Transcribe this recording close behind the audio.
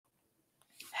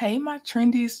Hey, my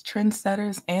trendies,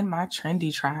 trendsetters, and my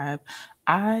trendy tribe.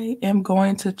 I am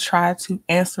going to try to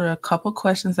answer a couple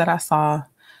questions that I saw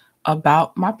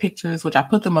about my pictures, which I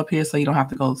put them up here so you don't have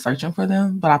to go searching for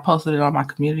them, but I posted it on my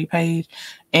community page.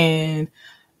 And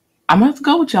I'm going to have to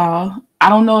go with y'all. I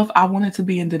don't know if I wanted to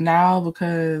be in denial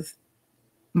because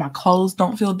my clothes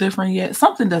don't feel different yet.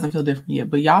 Something doesn't feel different yet,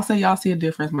 but y'all say y'all see a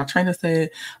difference. My trainer said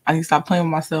I need to stop playing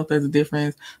with myself. There's a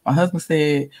difference. My husband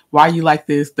said, "Why are you like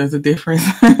this?" There's a difference.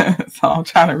 So I'm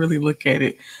trying to really look at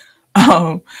it.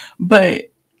 Um,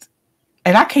 but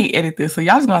and I can't edit this, so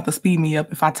y'all just gonna have to speed me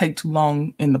up if I take too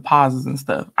long in the pauses and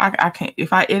stuff. I can't.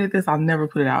 If I edit this, I'll never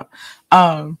put it out.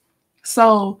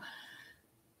 So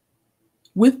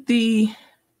with the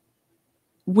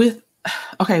with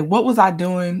okay, what was I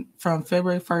doing from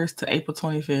February 1st to April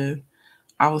 25th?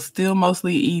 I was still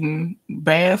mostly eating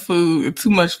bad food, too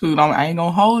much food. I ain't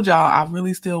gonna hold y'all. I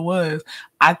really still was.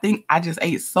 I think I just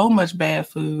ate so much bad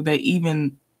food that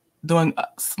even doing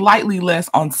slightly less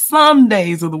on some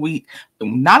days of the week,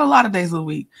 not a lot of days of the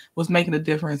week, was making a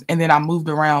difference. And then I moved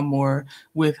around more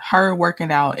with her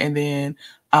working out. And then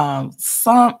I'm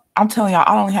telling y'all,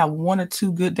 I only have 1 or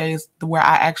 2 good days where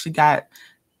I actually got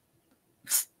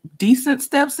decent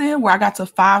steps in, where I got to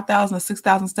 5,000 or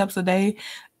 6,000 steps a day.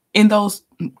 In those,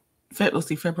 let's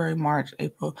see, February, March,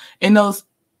 April, in those,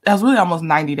 that was really almost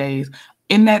 90 days.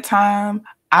 In that time,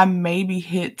 I maybe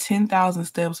hit 10,000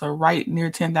 steps or right near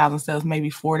 10,000 steps,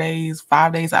 maybe 4 days,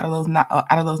 5 days out of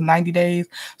those 90 days.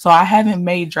 So I haven't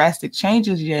made drastic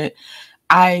changes yet.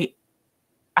 I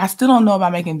still don't know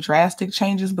about making drastic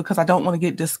changes because I don't want to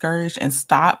get discouraged and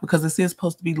stop, because this is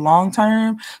supposed to be long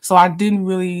term. So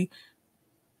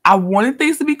I wanted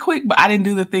things to be quick, but I didn't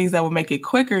do the things that would make it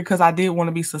quicker because I did want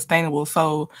to be sustainable.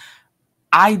 So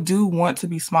I do want to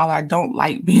be smaller. I don't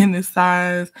like being this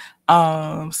size.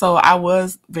 So I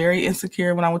was very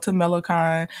insecure when I went to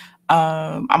MeloCon.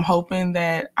 I'm hoping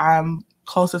that I'm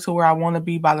closer to where I want to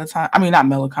be by the time, I mean, not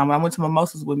MeloCon, when I went to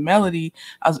Mimosas with Melody,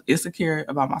 I was insecure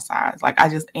about my size. Like, I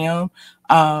just am.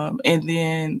 But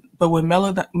when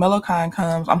MeloCon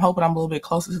comes, I'm hoping I'm a little bit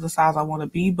closer to the size I want to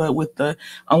be. But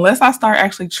unless I start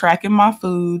actually tracking my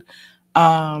food,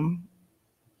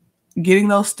 getting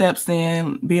those steps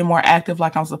in, being more active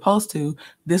like I'm supposed to,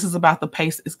 this is about the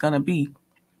pace it's going to be.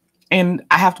 And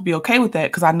I have to be okay with that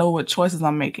because I know what choices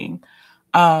I'm making.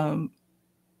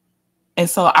 And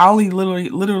so I only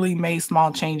literally made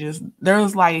small changes. There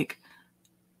was like,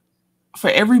 for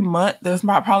every month, there's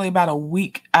probably about a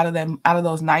week out of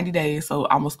those 90 days, so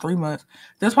almost 3 months,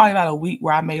 there's probably about a week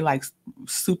where I made like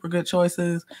super good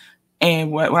choices.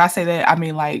 And when I say that, I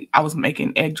mean, like, I was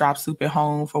making egg drop soup at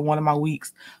home for one of my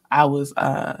weeks. I was,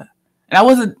 and I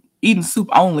wasn't eating soup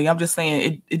only. I'm just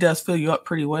saying it does fill you up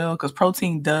pretty well because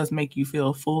protein does make you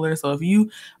feel fuller. So if you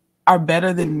are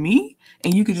better than me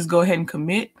and you could just go ahead and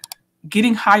commit,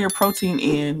 getting higher protein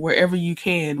in wherever you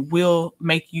can will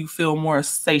make you feel more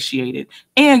satiated,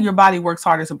 and your body works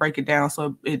harder to break it down.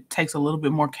 So it takes a little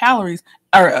bit more calories,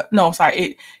 or no, I'm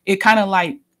sorry. It kind of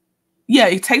like, yeah,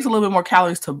 it takes a little bit more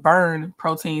calories to burn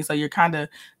protein. So you're kind of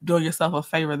doing yourself a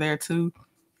favor there too.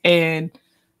 And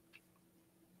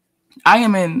I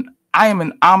am an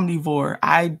omnivore.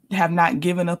 I have not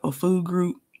given up a food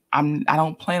group. I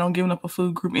don't plan on giving up a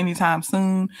food group anytime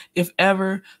soon, if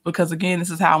ever, because again, this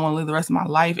is how I want to live the rest of my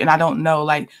life. And I don't know,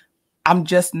 like, I'm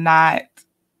not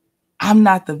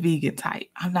the vegan type.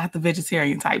 I'm not the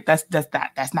vegetarian type. That's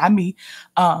not me.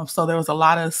 So there was a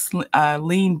lot of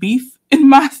lean beef in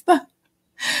my stuff.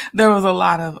 There was a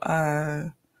lot of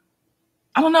I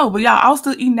don't know, but y'all, I was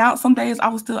still eating out. Some days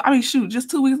shoot,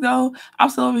 just 2 weeks ago, I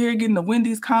was still over here getting the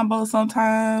Wendy's combo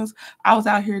sometimes. I was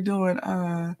out here doing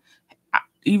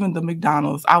even the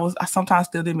McDonald's. I sometimes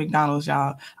still did McDonald's,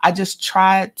 y'all. I just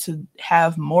tried to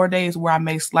have more days where I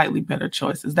made slightly better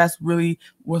choices. That's really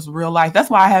was real life. That's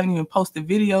why I haven't even posted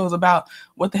videos about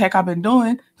what the heck I've been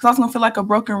doing, because I was gonna feel like a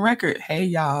broken record. Hey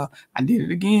y'all, I did it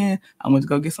again. I went to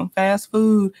go get some fast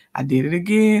food. I did it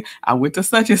again. I went to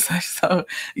such and such. So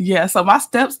yeah, so my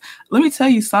steps, let me tell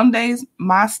you, some days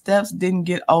my steps didn't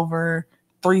get over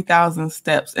 3,000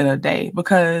 steps in a day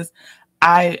because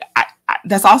I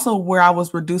that's also where I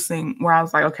was reducing, where I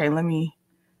was like, okay, let me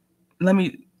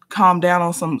calm down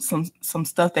on some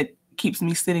stuff that keeps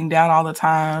me sitting down all the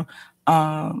time.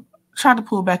 Try to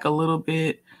pull back a little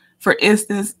bit. For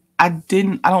instance, I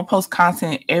don't post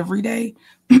content every day.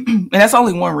 And that's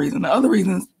only one reason. The other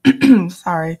reasons,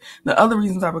 the other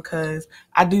reasons are because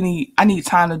I need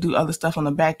time to do other stuff on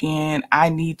the back end. I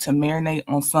need to marinate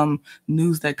on some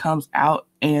news that comes out.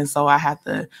 And so I have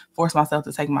to force myself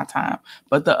to take my time.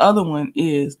 But the other one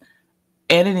is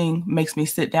editing makes me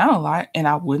sit down a lot, and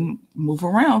I wouldn't move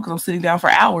around because I'm sitting down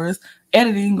for hours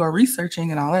editing or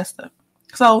researching and all that stuff.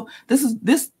 So this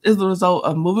is the result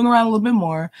of moving around a little bit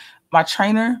more. My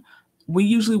trainer, we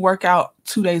usually work out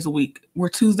 2 days a week. We're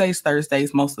Tuesdays,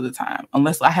 Thursdays most of the time,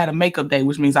 unless I had a makeup day,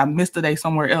 which means I missed a day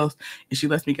somewhere else and she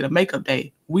lets me get a makeup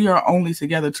day. We are only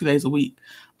together 2 days a week.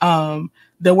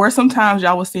 There were some times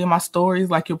y'all would see in my stories,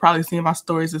 like you'll probably see in my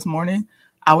stories this morning,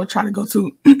 I would try to go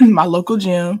to my local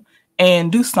gym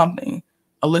and do something,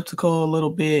 elliptical a little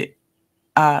bit.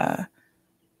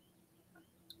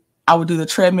 I would do the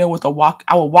treadmill with a walk.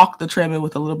 I would walk the treadmill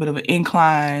with a little bit of an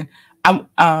incline. I'm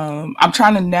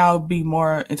trying to now be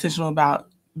more intentional about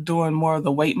doing more of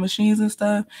the weight machines and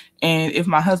stuff. And if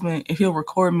my husband, if he'll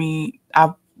record me,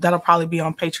 that'll probably be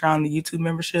on Patreon, the YouTube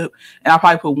membership, and I'll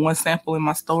probably put one sample in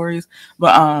my stories.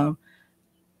 But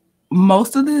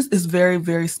most of this is very,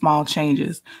 very small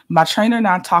changes. My trainer and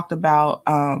I talked about,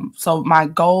 so my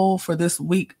goal for this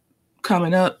week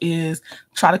coming up is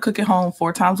try to cook at home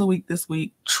 4 times a week this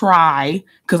week. Try,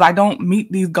 because I don't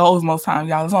meet these goals most times,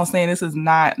 y'all. That's what I'm saying. This is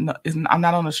not, I'm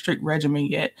not on a strict regimen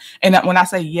yet. And when I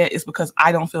say yet, it's because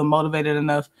I don't feel motivated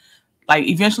enough. Like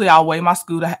eventually I'll weigh my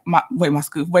food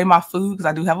because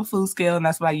I do have a food scale and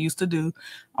that's what I used to do.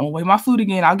 I'm gonna weigh my food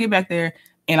again. I'll get back there.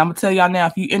 And I'm gonna tell y'all now,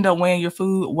 if you end up weighing your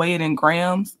food, weigh it in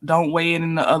grams. Don't weigh it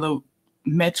in the other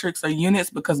metrics or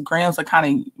units, because grams are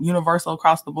kind of universal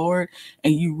across the board,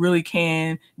 and you really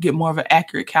can get more of an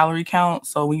accurate calorie count.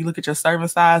 So when you look at your serving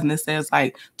size and it says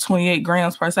like 28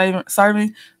 grams per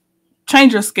serving,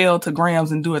 change your scale to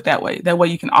grams and do it that way. That way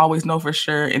you can always know for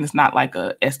sure, and it's not like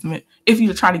an estimate. If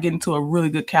you're trying to get into a really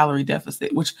good calorie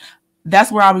deficit, which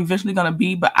that's where I'm eventually gonna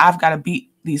be, but I've got to beat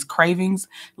these cravings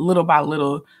little by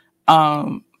little.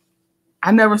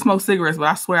 I never smoked cigarettes, but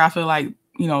I swear I feel like,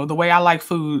 the way I like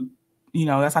food,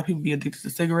 that's how people be addicted to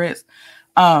cigarettes.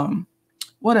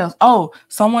 What else? Oh,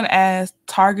 someone asked,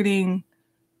 targeting,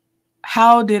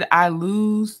 how did I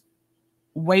lose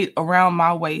weight around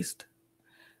my waist?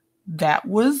 That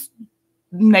was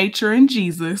nature and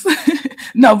Jesus.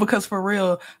 No, because for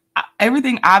real,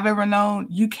 everything I've ever known,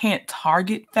 you can't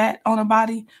target fat on a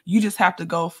body. You just have to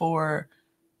go for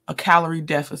a calorie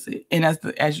deficit. And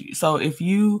so if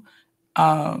you,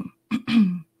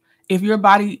 if your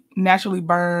body naturally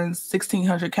burns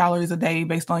 1,600 calories a day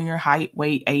based on your height,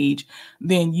 weight, age,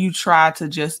 then you try to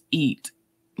just eat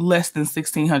less than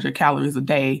 1,600 calories a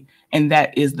day, and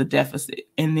that is the deficit.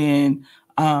 And then,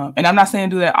 and I'm not saying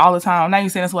do that all the time. I'm not even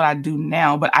saying that's what I do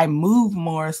now, but I move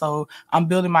more, so I'm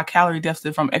building my calorie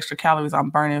deficit from extra calories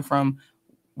I'm burning from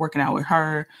working out with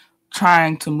her,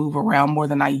 trying to move around more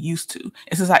than I used to.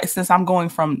 And since I'm going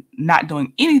from not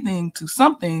doing anything to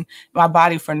something, my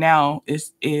body for now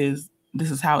is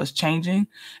this is how it's changing.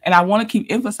 And I want to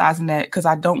keep emphasizing that because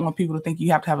I don't want people to think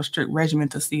you have to have a strict regimen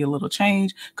to see a little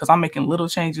change, because I'm making little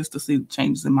changes to see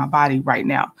changes in my body right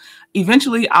now.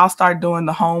 Eventually, I'll start doing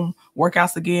the home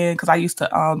workouts again, because I used to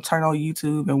turn on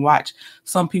YouTube and watch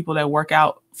some people that work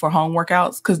out for home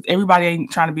workouts, because everybody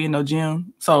ain't trying to be in no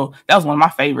gym. So that was one of my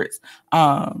favorites.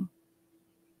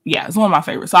 Yeah, it's one of my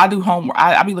favorites. So I do home.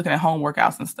 I be looking at home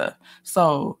workouts and stuff.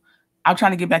 So I'm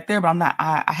trying to get back there, but I'm not.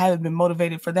 I haven't been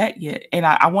motivated for that yet. And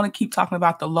I want to keep talking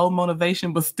about the low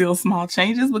motivation, but still small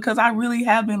changes, because I really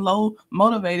have been low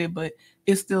motivated, but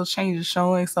it's still changes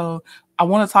showing. So I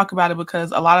want to talk about it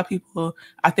because a lot of people,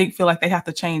 I think, feel like they have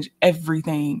to change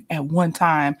everything at one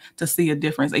time to see a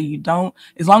difference. And you don't,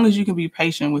 as long as you can be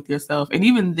patient with yourself. And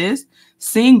even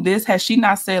seeing this, had she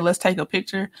not said, let's take a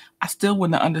picture, I still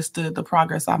wouldn't have understood the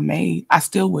progress I made. I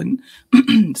still wouldn't.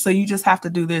 So you just have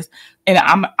to do this. And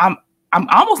I'm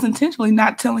almost intentionally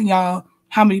not telling y'all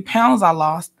how many pounds I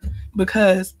lost,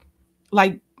 because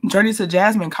like Journey to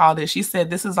Jasmine called it, she said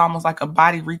this is almost like a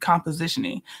body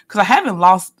recompositioning, because I haven't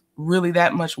lost really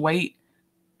that much weight.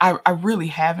 I really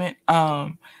haven't.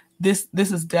 This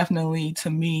is definitely,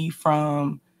 to me,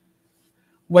 from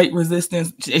weight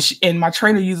resistance, and my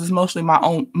trainer uses mostly my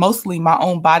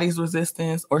own body's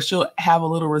resistance, or she'll have a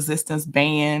little resistance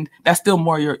band that's still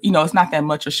more it's not that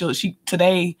much. Or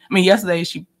yesterday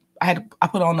I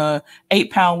put on a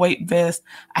 8-pound weight vest.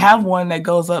 I have one that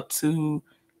goes up to,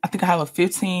 I think I have a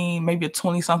 15, maybe a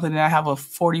 20 something, and I have a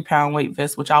 40-pound weight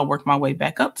vest, which I'll work my way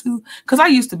back up to, because I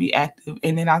used to be active,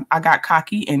 and then I got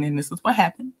cocky, and then this is what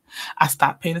happened. I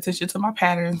stopped paying attention to my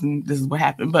patterns, and this is what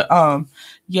happened. But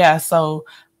yeah, so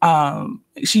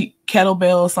she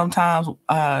kettlebells sometimes.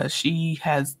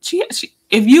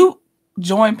 If you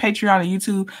join Patreon and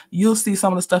YouTube, you'll see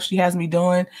some of the stuff she has me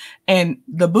doing, and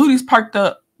the booty's perked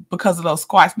up because of those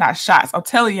squats, not shots. I'm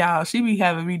telling y'all, she be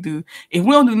having me do, if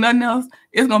we don't do nothing else,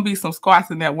 it's gonna be some squats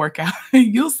in that workout.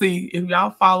 You'll see. If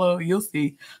y'all follow, you'll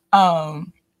see. So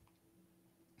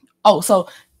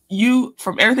you,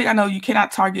 from everything I know, you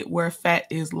cannot target where fat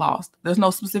is lost. There's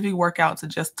no specific workout to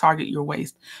just target your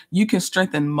waist. You can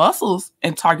strengthen muscles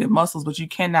and target muscles, but you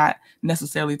cannot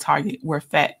necessarily target where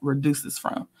fat reduces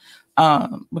from.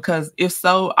 Because if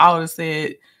so, I would have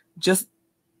said just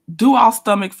do all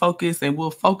stomach focus and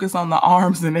we'll focus on the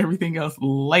arms and everything else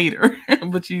later.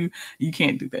 But you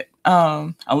can't do that.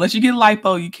 Unless you get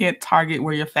lipo, you can't target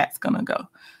where your fat's gonna go.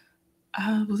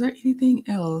 Was there anything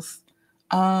else?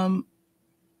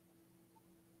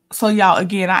 So y'all,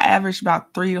 again, I average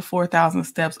about 3,000 to 4,000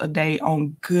 steps a day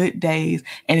on good days,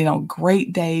 and then on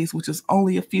great days, which is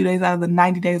only a few days out of the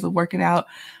 90 days of working out,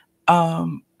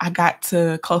 I got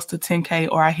to close to 10K,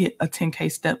 or I hit a 10K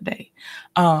step day.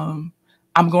 I'm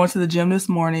going to the gym this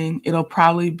morning. It'll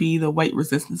probably be the weight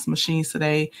resistance machines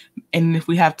today, and if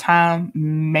we have time,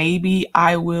 maybe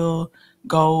I will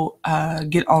go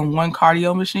get on one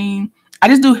cardio machine. I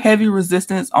just do heavy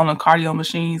resistance on the cardio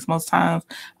machines most times.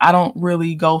 I don't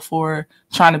really go for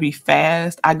trying to be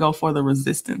fast. I go for the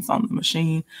resistance on the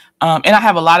machine. And I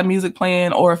have a lot of music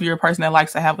playing, or if you're a person that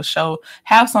likes to have a show,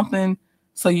 have something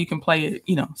so you can play it,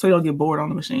 so you don't get bored on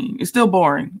the machine. It's still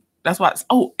boring. That's why.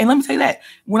 And let me tell you that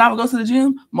when I would go to the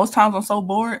gym, most times I'm so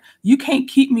bored, you can't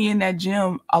keep me in that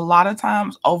gym a lot of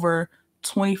times over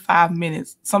 25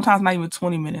 minutes, sometimes not even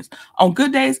 20 minutes. On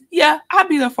good days, yeah, I'd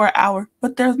be there for an hour,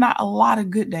 but there's not a lot of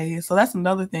good days. So that's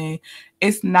another thing.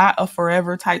 It's not a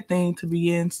forever type thing to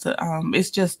be in.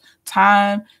 It's just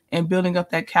time and building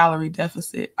up that calorie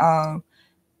deficit.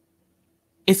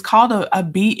 It's called a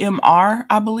BMR,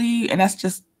 I believe, and that's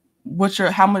just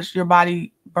how much your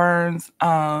body burns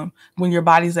when your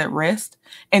body's at rest,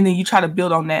 and then you try to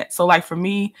build on that. So like for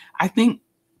me, I think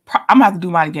I'm gonna have to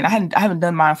do mine again. I haven't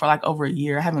done mine for like over a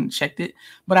year. I haven't checked it,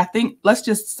 but I think, let's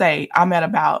just say I'm at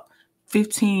about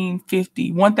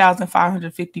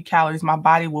 1,550 calories my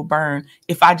body will burn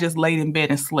if I just laid in bed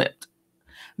and slept.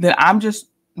 Then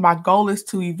my goal is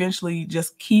to eventually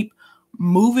just keep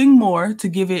moving more to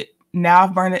give it. Now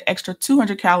I've burned an extra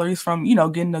 200 calories from,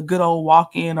 getting a good old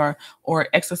walk in or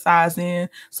exercise in.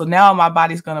 So now my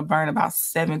body's going to burn about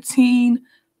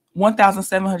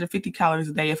 1,750 calories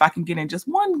a day if I can get in just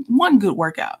one good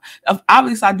workout.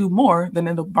 Obviously, I do more, then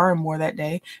it'll burn more that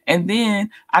day. And then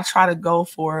I try to go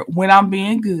for, when I'm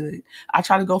being good, I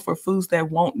try to go for foods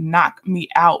that won't knock me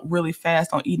out really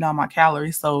fast on eating all my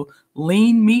calories. So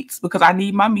lean meats, because I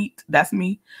need my meat. That's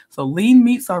me. So lean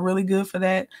meats are really good for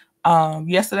that.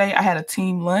 Yesterday, I had a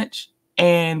team lunch.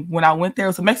 And when I went there, it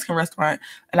was a Mexican restaurant.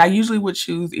 And I usually would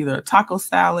choose either a taco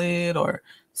salad or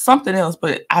something else,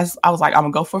 but I was like, I'm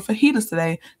gonna go for fajitas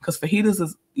today, because fajitas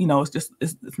is,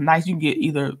 it's nice. You can get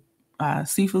either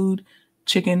seafood,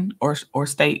 chicken, or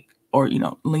steak, or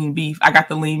lean beef. I got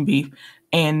the lean beef,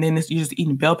 and then you're just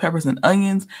eating bell peppers and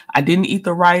onions. I didn't eat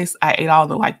the rice. I ate all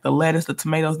the lettuce, the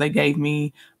tomatoes they gave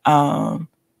me. I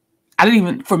didn't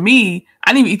even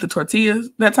eat the tortillas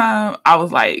that time. I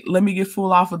was like, let me get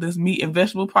full off of this meat and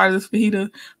vegetable part of this fajita.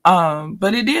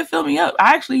 But it did fill me up.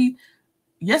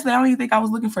 Yesterday, I don't even think I was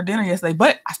looking for dinner yesterday,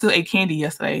 but I still ate candy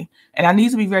yesterday. And I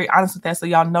need to be very honest with that, so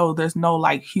y'all know there's no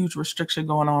huge restriction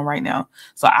going on right now.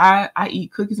 So I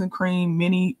eat cookies and cream,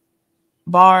 mini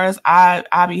bars. I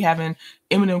be having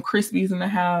M&M Crispies in the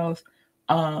house.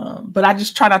 But I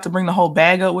just try not to bring the whole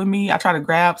bag up with me. I try to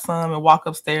grab some and walk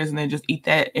upstairs and then just eat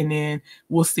that. And then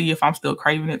we'll see if I'm still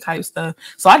craving it type stuff.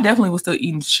 So I definitely was still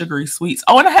eating sugary sweets.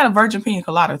 Oh, and I had a virgin pina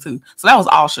colada too. So that was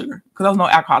all sugar, because there was no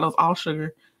alcohol. That was all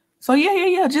sugar. So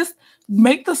yeah. Just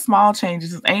make the small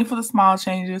changes. Just aim for the small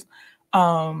changes.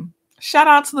 Shout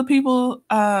out to the people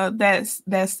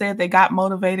that said they got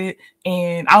motivated,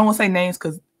 and I don't want to say names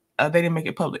because they didn't make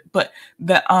it public, but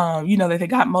that that they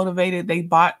got motivated. They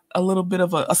bought a little bit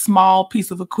of a small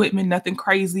piece of equipment, nothing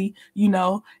crazy,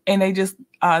 and they just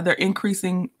they're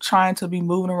increasing, trying to be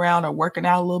moving around or working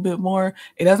out a little bit more.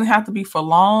 It doesn't have to be for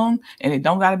long, and it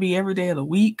don't got to be every day of the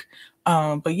week.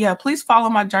 But yeah, please follow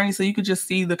my journey so you could just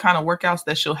see the kind of workouts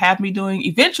that she'll have me doing.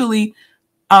 Eventually,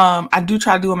 I do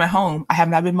try to do them at home. I have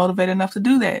not been motivated enough to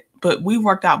do that, but we've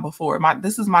worked out before.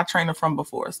 This is my trainer from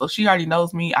before, so she already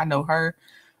knows me. I know her.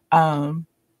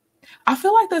 I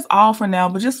feel like that's all for now,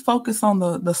 but just focus on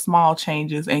the small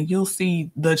changes and you'll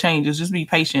see the changes. Just be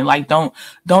patient.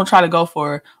 Don't try to go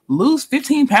for lose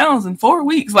 15 pounds in 4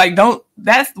 weeks.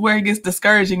 That's where it gets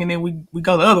discouraging. And then we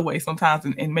go the other way sometimes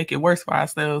and make it worse for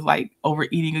ourselves, like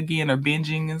overeating again or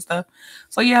binging and stuff.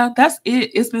 So yeah, that's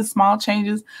it. It's been small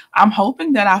changes. I'm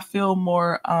hoping that I feel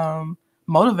more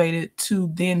motivated to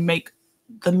then make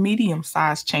the medium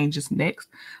size changes next.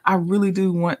 I really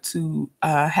do want to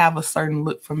have a certain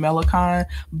look for Melicon,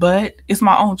 but it's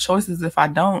my own choices if I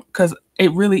don't, because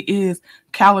it really is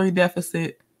calorie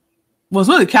deficit. Well, it's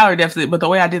really calorie deficit, but the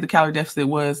way I did the calorie deficit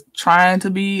was trying to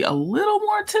be a little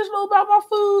more intentional about my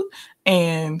food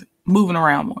and moving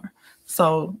around more.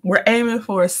 So we're aiming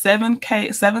for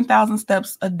 7,000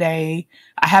 steps a day.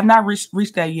 I have not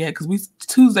reached that yet because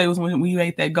Tuesday was when we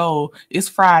made that goal. It's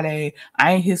Friday.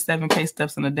 I ain't hit 7K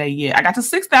steps in a day yet. I got to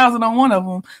 6,000 on one of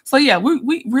them. So yeah,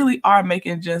 we really are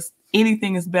making just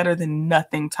anything is better than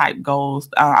nothing type goals.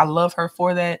 I love her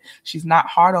for that. She's not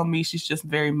hard on me. She's just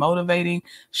very motivating.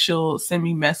 She'll send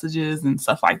me messages and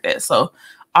stuff like that. So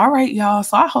all right, y'all.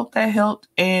 So I hope that helped.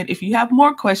 And if you have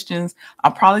more questions,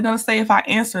 I'm probably going to say if I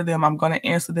answer them, I'm going to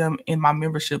answer them in my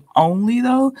membership only,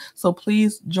 though. So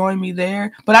please join me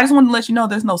there. But I just want to let you know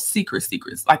there's no secrets.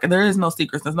 Like there is no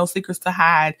secrets. There's no secrets to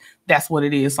hide. That's what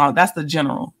it is. So that's the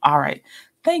general. All right.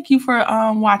 Thank you for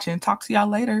watching. Talk to y'all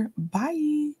later.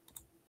 Bye.